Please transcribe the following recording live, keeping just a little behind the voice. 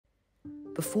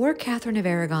Before Katherine of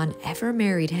Aragon ever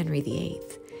married Henry VIII,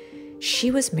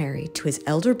 she was married to his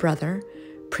elder brother,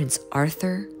 Prince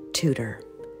Arthur Tudor.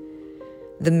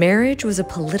 The marriage was a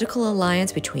political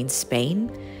alliance between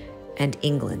Spain and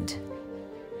England.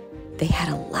 They had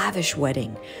a lavish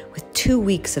wedding with 2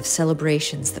 weeks of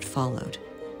celebrations that followed.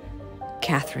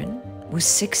 Katherine was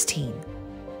 16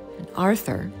 and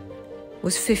Arthur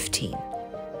was 15.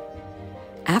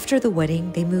 After the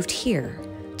wedding, they moved here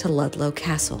to Ludlow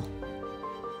Castle.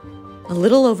 A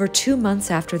little over 2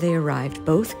 months after they arrived,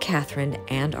 both Katherine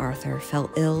and Arthur fell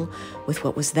ill with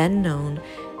what was then known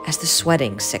as the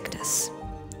sweating sickness.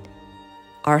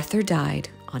 Arthur died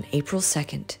on April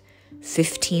 2nd,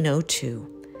 1502,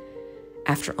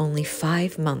 after only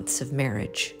 5 months of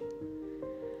marriage.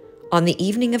 On the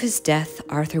evening of his death,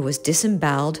 Arthur was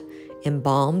disemboweled,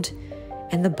 embalmed,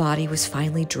 and the body was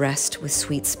finally dressed with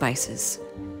sweet spices.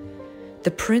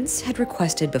 The prince had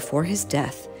requested before his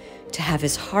death to have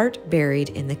his heart buried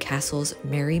in the castle's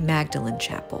Mary Magdalene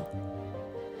Chapel.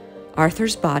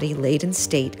 Arthur's body laid in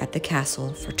state at the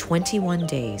castle for 21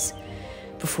 days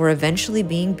before eventually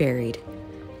being buried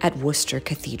at Worcester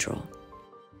Cathedral.